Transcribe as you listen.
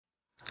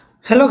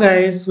Hello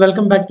guys,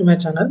 welcome back to my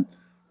channel.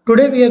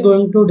 Today we are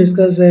going to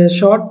discuss a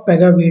short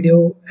Pega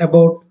video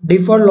about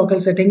default local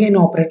setting in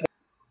operator.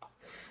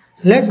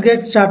 Let's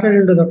get started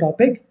into the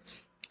topic.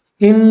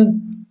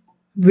 In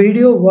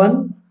video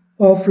 1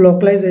 of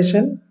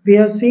localization, we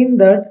have seen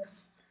that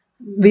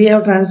we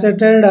have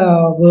translated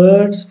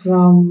words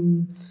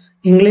from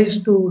English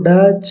to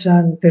Dutch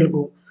and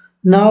Telugu.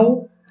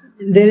 Now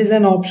there is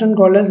an option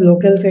called as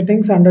local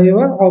settings under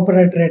your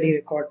operator ready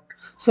record.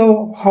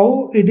 So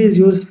how it is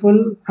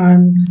useful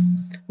and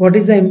what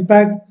is the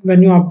impact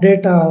when you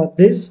update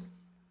this,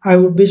 I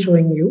would be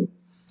showing you.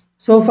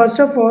 So first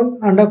of all,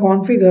 under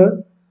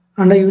configure,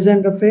 under user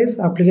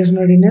interface, application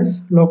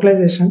readiness,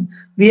 localization,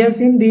 we have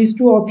seen these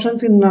two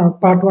options in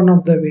part 1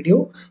 of the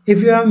video.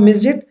 If you have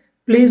missed it,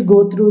 please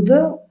go through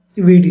the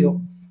video.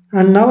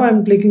 And now I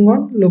am clicking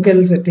on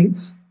local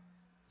settings.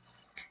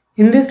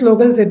 In this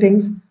local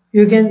settings,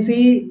 you can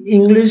see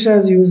English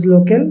as use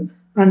local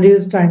and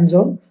this time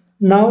zone.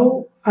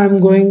 Now I am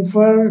going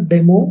for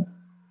demo.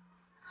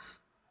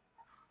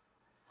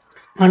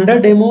 Under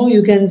demo,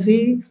 you can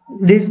see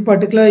this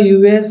particular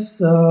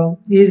US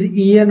is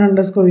en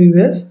underscore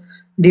US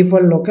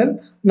default local.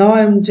 Now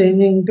I am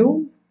changing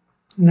to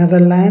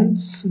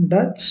Netherlands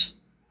Dutch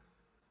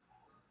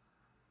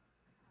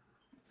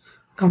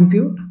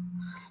compute.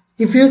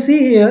 If you see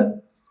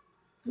here,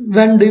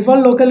 when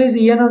default local is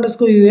en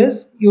underscore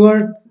US,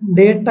 your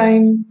date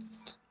time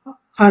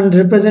and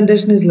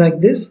representation is like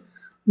this.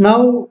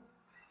 Now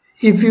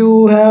if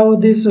you have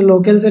this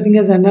local setting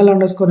as nl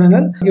underscore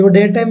nl, your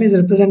date time is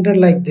represented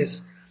like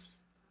this.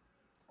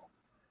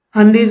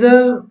 And these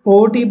are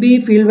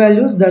OTB field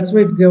values, that's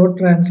why it got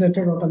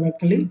translated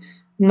automatically.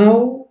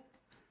 Now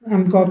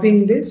I'm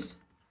copying this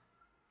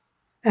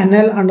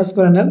nl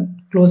underscore nl,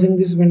 closing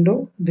this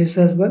window, this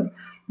as well.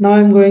 Now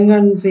I'm going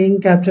and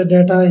seeing capture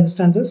data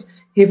instances.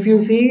 If you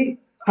see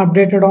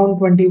updated on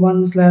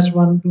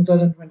 21/1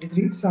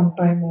 2023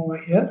 sometime over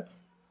here,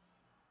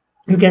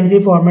 you can see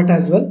format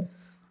as well.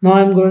 Now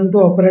I'm going to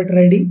operate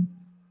ready,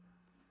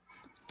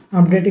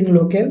 updating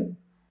local,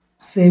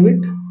 save it,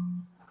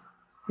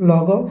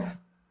 log off,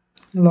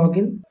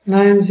 login.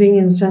 Now I'm seeing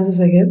instances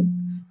again.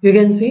 You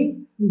can see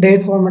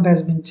date format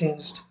has been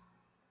changed.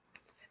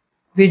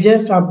 We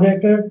just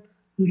updated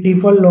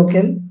default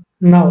local.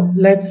 Now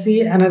let's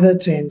see another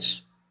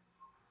change.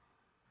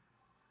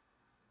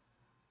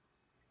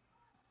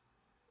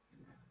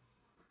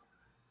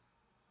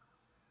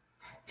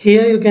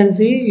 Here you can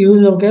see use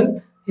local.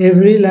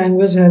 Every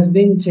language has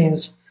been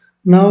changed.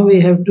 Now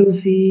we have to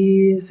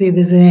see this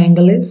is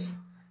English,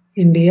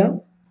 India.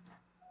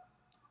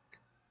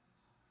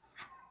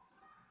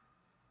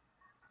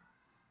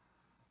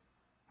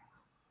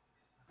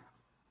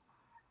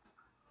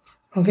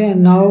 Okay,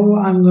 now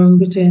I'm going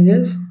to change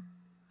this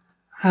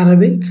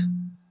Arabic.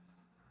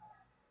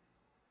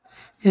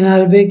 In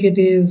Arabic it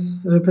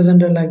is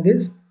represented like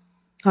this.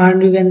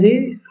 And you can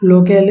see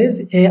local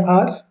is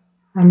AR.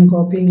 I'm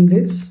copying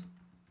this.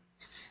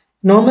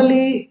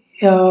 Normally,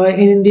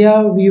 in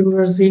India, we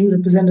were seeing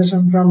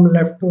representation from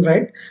left to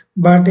right,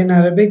 but in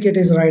Arabic, it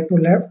is right to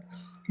left.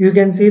 You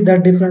can see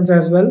that difference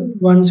as well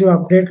once you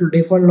update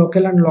default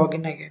local and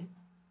login again.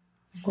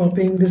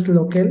 Copying this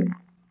local,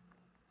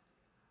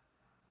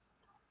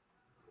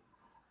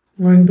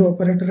 going to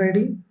operator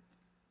ID.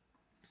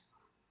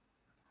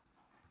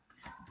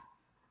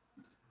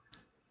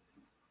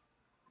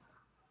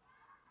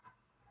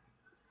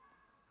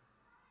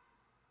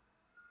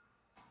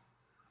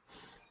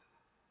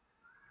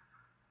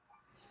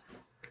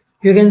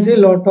 You can see a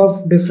lot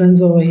of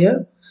difference over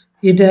here.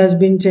 It has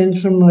been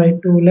changed from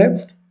right to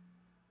left.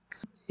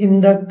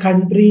 In the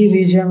country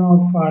region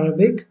of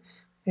Arabic,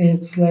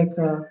 it's like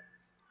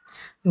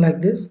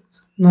this.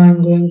 Now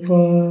I'm going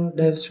for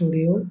Dev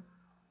Studio.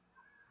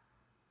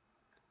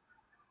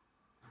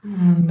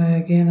 And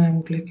again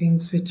I'm clicking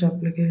switch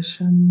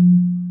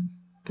application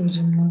to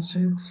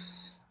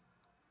gymnastics.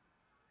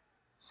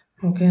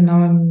 Okay, now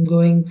I'm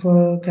going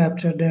for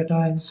capture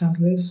data instance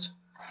list.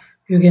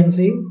 You can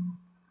see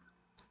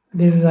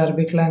this is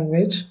Arabic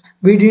language.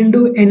 We didn't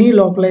do any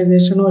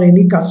localization or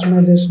any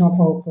customization of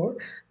our code,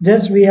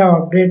 just we have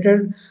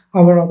updated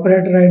our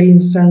operator ID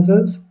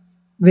instances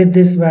with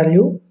this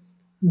value,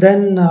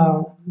 then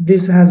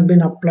this has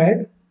been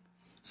applied.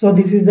 So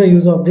this is the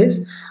use of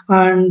this,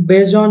 and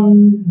based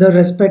on the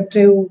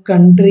respective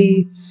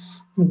country,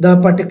 the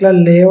particular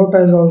layout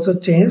has also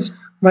changed.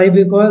 Why?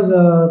 Because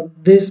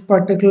this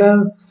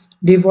particular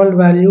default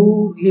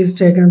value is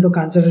taken into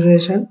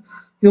consideration.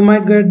 You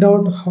might get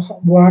doubt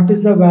what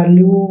is the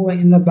value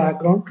in the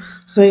background.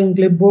 So in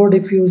clipboard,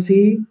 if you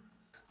see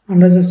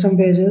under system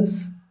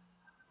pages,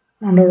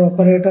 under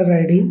operator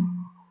ID,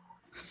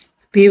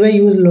 py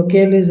use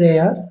locale is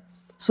AR.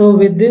 So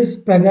with this,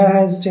 Pega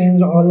has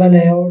changed all the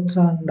layouts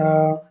and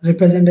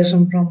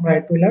representation from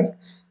right to left.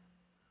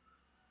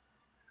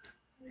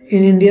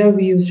 In India,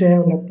 we used to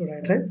have left to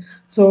right, right?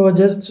 So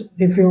just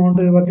if you want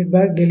to revert it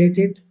back, delete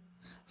it,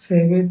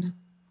 save it,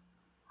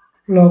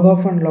 log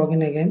off and log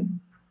in again.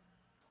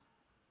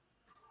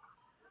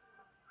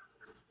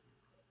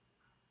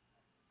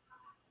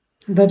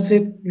 That's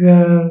it. You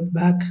are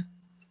back.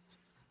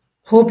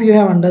 Hope you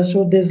have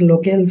understood these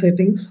locale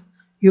settings.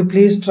 You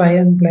please try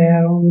and play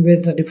around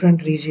with the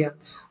different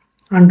regions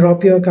and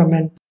drop your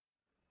comment.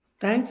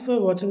 Thanks for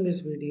watching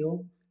this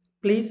video.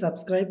 Please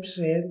subscribe,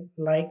 share,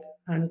 like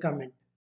and comment.